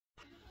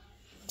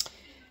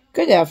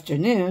Good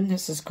afternoon.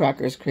 This is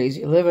Crocker's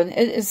Crazy Living.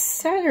 It is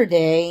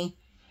Saturday,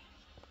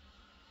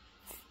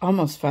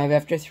 almost 5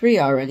 after 3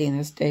 already, and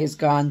this day has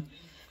gone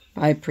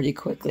by pretty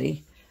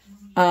quickly.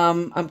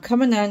 I'm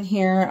coming on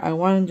here. I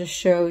wanted to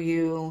show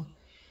you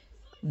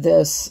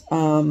this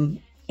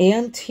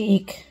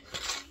antique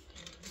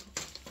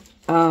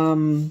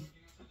card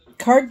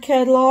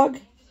catalog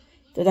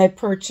that I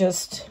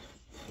purchased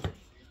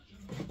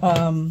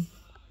about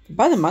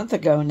a month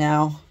ago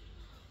now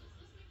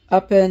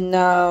up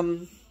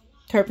in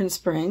Tarpon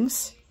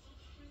Springs.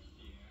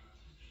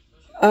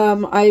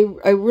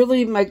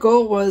 My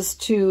goal was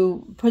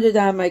to put it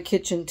on my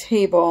kitchen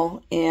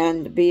table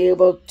and be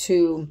able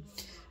to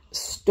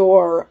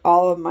store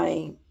all of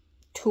my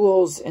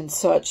tools and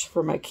such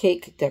for my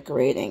cake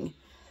decorating.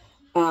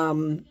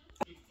 2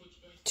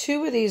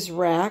 of these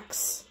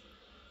racks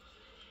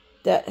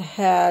that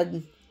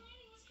had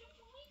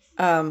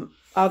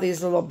all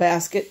these little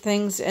basket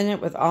things in it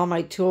with all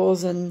my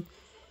tools and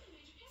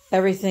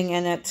everything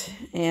in it,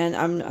 and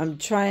I'm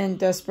trying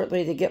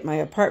desperately to get my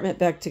apartment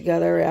back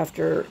together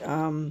after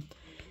I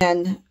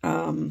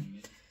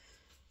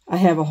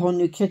have a whole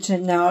new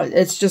kitchen now.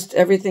 It's just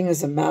everything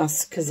is a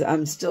mess because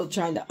I'm still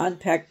trying to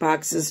unpack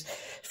boxes,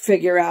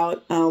 figure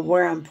out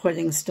where I'm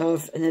putting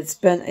stuff, and it's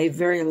been a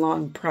very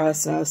long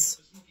process.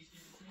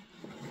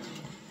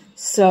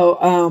 So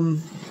I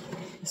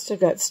still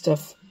got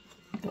stuff,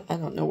 I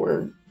don't know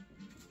where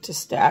to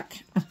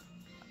stack.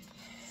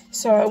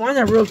 So I want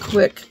to real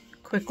quick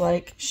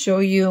show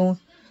you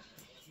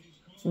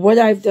what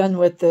I've done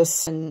with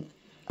this and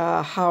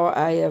how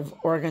I have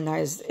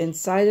organized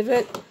inside of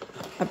it.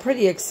 I'm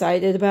pretty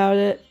excited about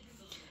it.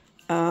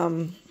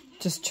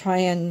 Just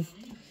trying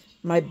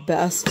my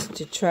best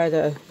to try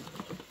to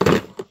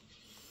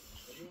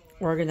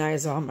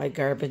organize all my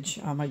garbage,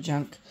 all my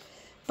junk.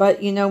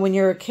 But you know, when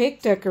you're a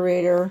cake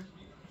decorator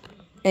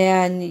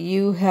and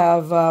you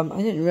have,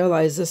 I didn't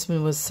realize this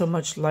one was so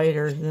much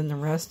lighter than the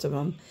rest of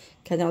them.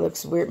 Kind of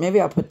looks weird. Maybe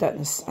I'll put that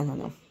in I don't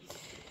know.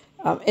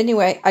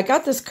 Anyway, I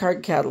got this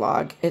card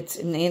catalog. It's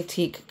an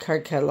antique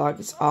card catalog.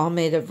 It's all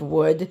made of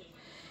wood.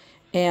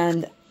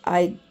 And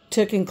I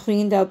took and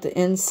cleaned out the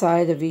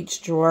inside of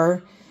each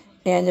drawer.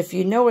 And if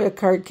you know what a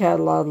card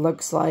catalog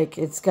looks like,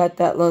 it's got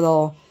that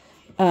little,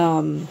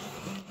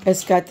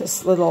 it's got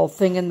this little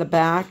thing in the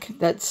back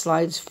that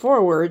slides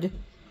forward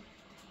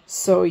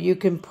so you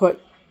can put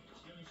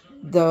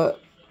the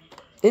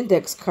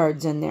index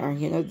cards in there.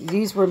 You know,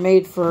 these were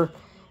made for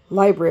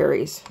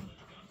libraries.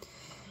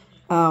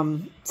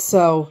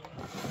 So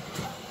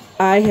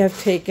I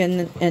have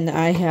taken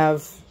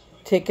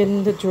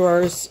the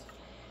drawers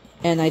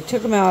and I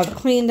took them out, I've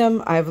cleaned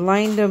them, I've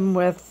lined them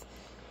with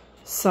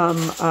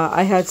some,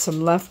 I had some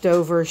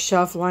leftover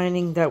shelf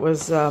lining that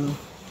was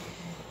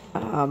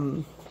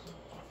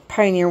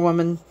Pioneer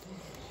Woman,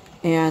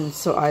 and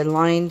so I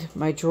lined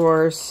my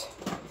drawers.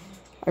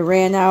 I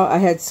ran out, I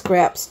had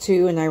scraps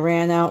too, and I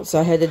ran out, so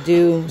I had to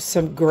do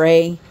some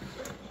gray.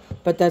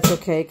 But that's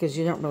okay because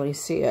you don't really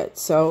see it.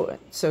 So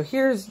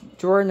here's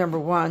drawer number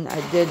 1.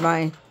 I did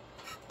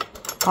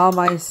all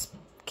my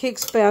cake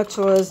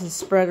spatulas and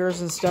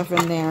spreaders and stuff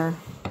in there.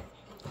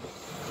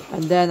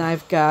 And then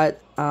I've got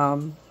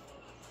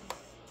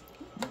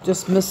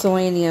just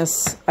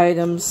miscellaneous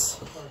items.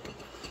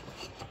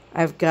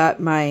 I've got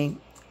my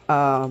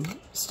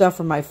stuff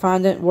for my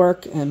fondant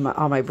work and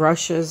all my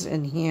brushes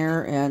in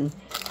here. And,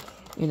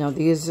 you know,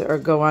 these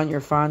go on your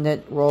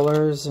fondant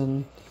rollers,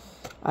 and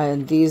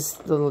these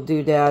little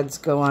doodads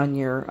go on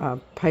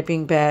your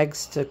piping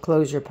bags to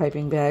close your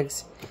piping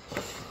bags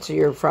so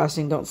your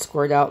frosting don't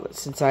squirt out,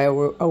 since I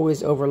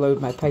always overload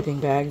my piping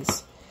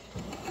bags.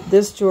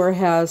 This drawer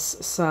has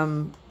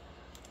some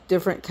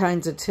different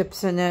kinds of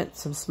tips in it,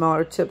 some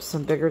smaller tips,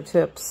 some bigger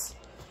tips.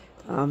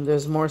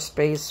 There's more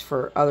space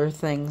for other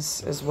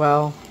things as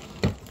well.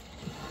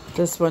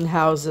 This one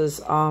houses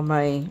all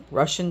my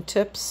Russian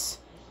tips.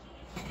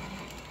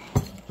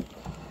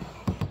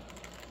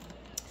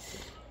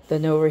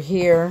 Then over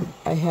here,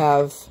 I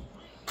have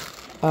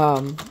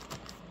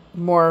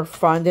more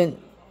fondant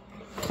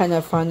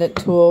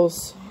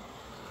tools.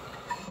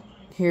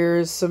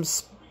 Here's some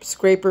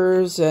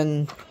scrapers,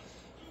 and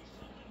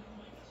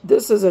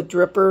this is a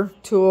dripper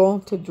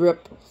tool to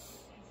drip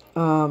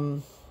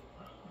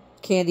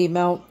candy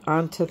melt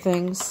onto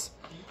things.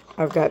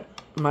 I've got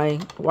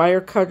my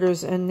wire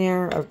cutters in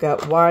there. I've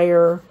got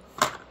wire,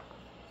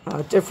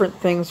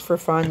 different things for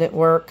fondant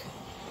work.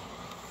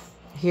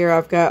 Here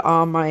I've got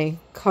all my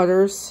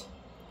cutters,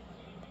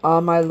 all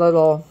my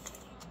little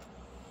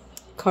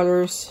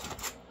cutters,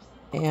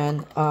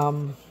 and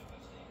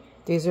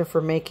these are for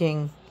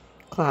making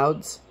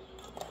clouds.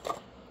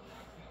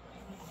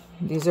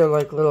 These are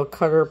like little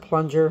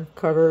plunger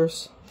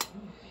cutters.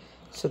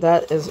 So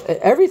that is,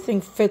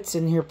 everything fits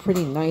in here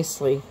pretty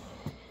nicely.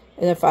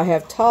 And if I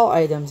have tall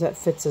items, that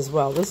fits as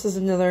well. This is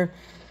another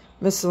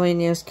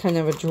miscellaneous kind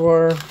of a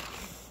drawer.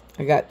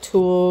 I got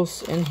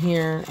tools in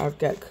here. I've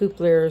got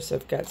couplers.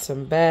 I've got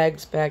some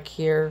bags back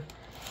here,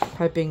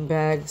 piping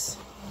bags.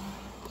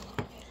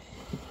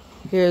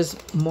 Here's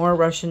more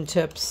Russian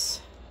tips.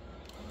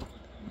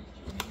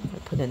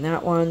 put in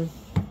that one.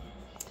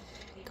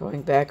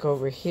 Going back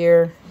over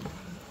here,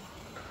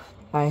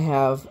 I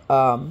have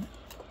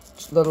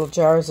little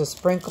jars of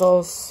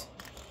sprinkles,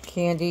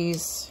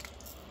 candies.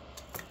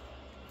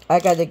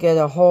 I got to get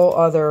a whole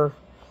other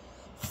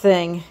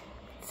thing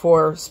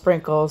for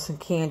sprinkles and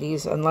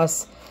candies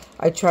unless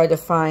I try to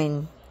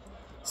find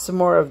some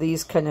more of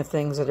these kind of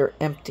things that are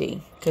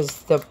empty,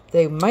 because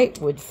they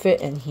would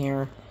fit in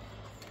here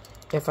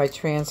if I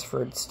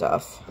transferred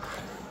stuff.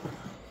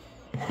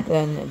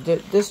 Then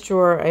this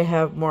drawer, I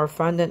have more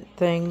fondant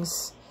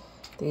things.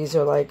 These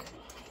are like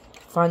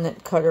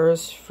fondant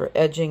cutters for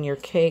edging your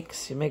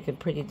cakes. You're making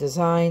pretty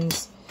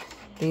designs.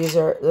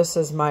 This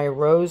is my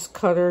rose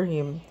cutter.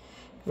 You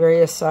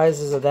various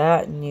sizes of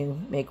that, and you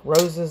make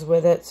roses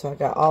with it. So I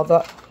got all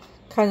the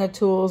kind of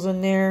tools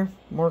in there.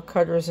 More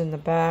cutters in the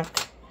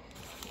back.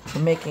 For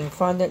making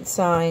fondant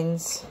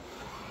signs.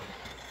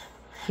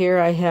 Here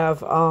I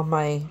have all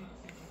my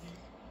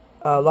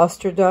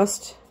luster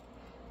dust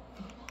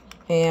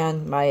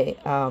and my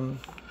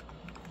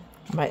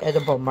my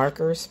edible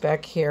markers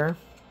back here.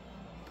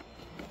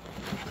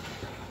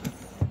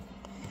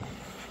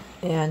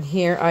 And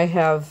here I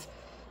have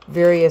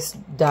various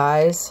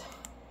dyes.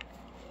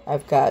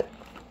 I've got,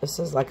 this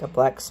is like a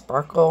black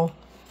sparkle.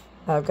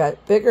 I've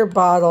got bigger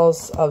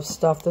bottles of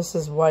stuff. This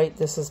is white,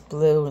 this is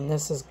blue, and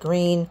this is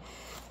green.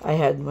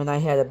 When I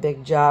had a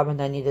big job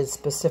and I needed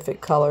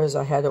specific colors,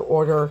 I had to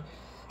order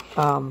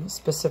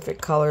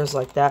specific colors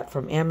like that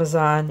from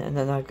Amazon. And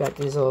then I've got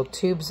these little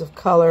tubes of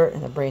color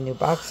and a brand new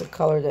box of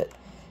color that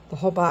the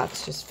whole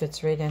box just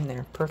fits right in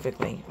there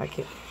perfectly. I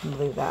can't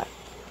believe that.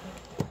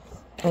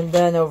 And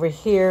then over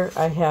here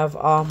I have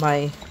all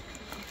my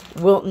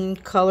Wilton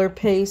color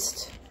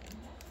paste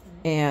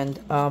and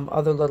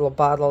other little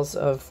bottles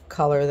of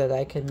color that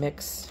I can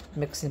mix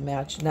and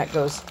match, and that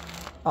goes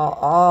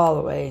all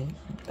the way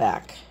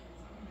back.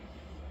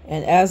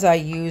 And as I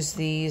use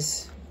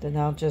these, then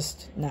I'll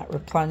just not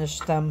replenish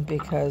them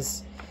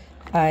because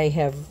I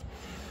have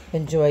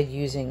enjoyed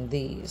using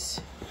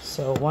these.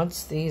 So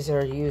once these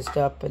are used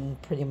up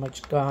and pretty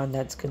much gone,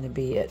 that's going to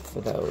be it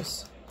for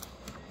those.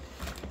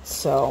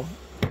 So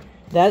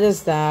that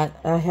is that.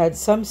 I had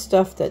some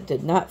stuff that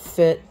did not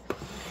fit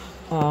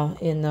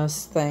in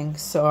this thing,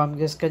 so I'm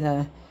just going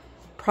to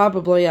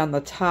probably on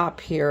the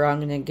top here, I'm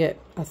going to get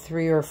a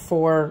 3 or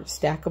 4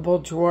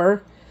 stackable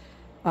drawer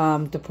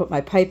to put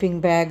my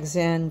piping bags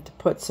in, to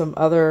put some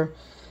other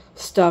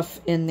stuff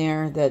in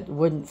there that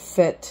wouldn't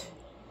fit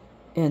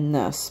in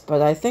this.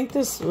 But I think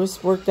this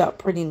was worked out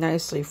pretty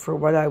nicely for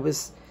what I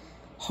was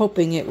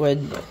hoping it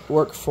would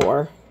work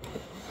for.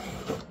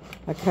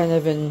 I kind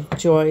of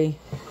enjoy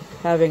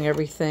having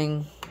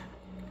everything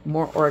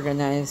more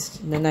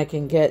organized, and then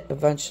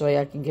eventually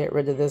I can get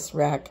rid of this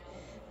rack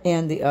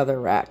and the other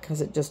rack because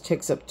it just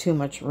takes up too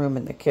much room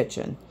in the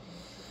kitchen.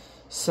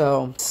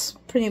 So it's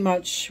pretty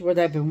much what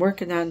I've been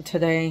working on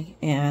today,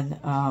 and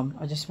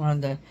I just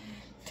wanted to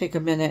take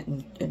a minute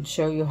and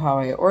show you how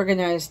I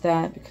organized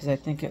that because I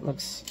think it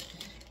looks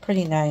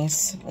pretty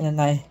nice, and then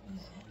I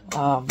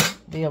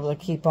be able to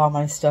keep all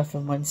my stuff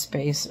in one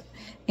space.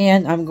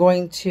 And I'm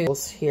going to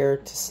here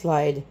to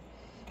slide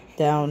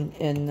down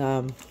in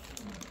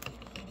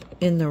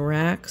the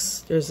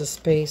racks. There's a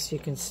space you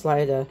can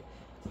slide a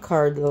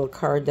little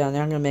card down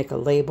there. I'm going to make a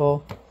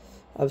label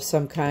of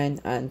some kind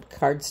on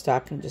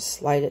cardstock and just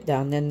slide it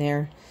down in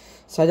there,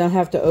 so I don't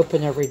have to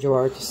open every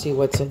drawer to see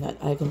what's in it.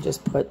 I can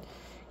just put,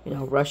 you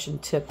know, Russian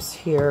tips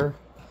here,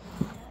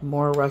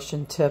 more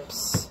Russian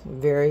tips,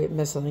 very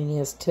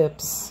miscellaneous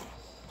tips,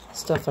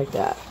 stuff like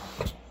that.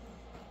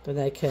 But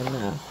I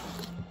can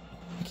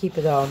keep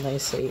it all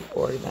nicely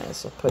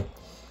organized. I'll put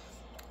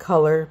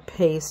color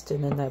paste,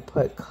 and then I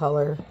put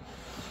color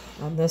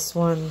on this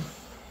one.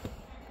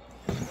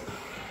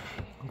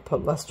 I'll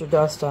put luster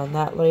dust on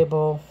that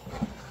label,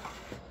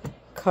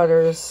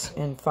 cutters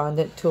and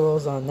fondant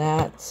tools on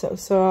that.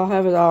 So I'll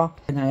have it all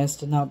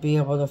organized, and I'll be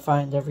able to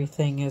find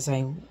everything as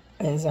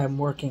I'm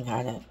working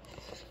on it.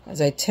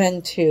 As I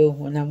tend to,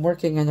 when I'm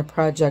working on a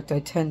project, I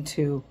tend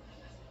to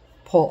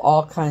pull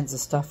all kinds of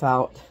stuff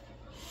out,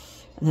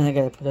 and then I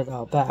got to put it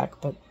all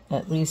back. But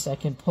at least I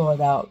can pull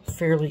it out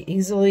fairly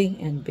easily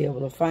and be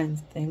able to find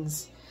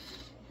things,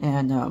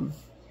 and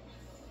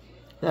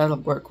that'll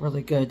work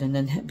really good. And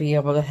then be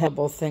able to have a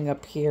whole thing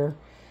up here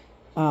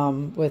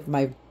with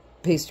my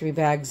pastry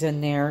bags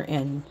in there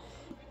and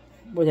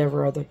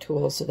whatever other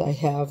tools that I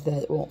have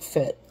that won't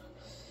fit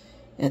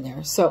in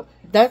there. So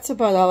that's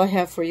about all I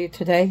have for you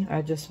today.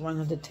 I just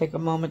wanted to take a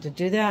moment to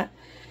do that.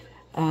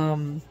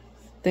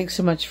 Thanks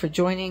so much for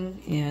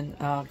joining, and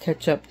I'll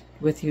catch up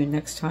with you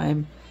next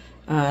time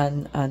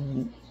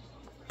on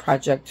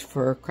project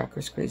for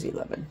Crackers Crazy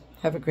 11.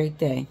 Have a great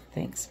day.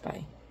 Thanks.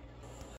 Bye.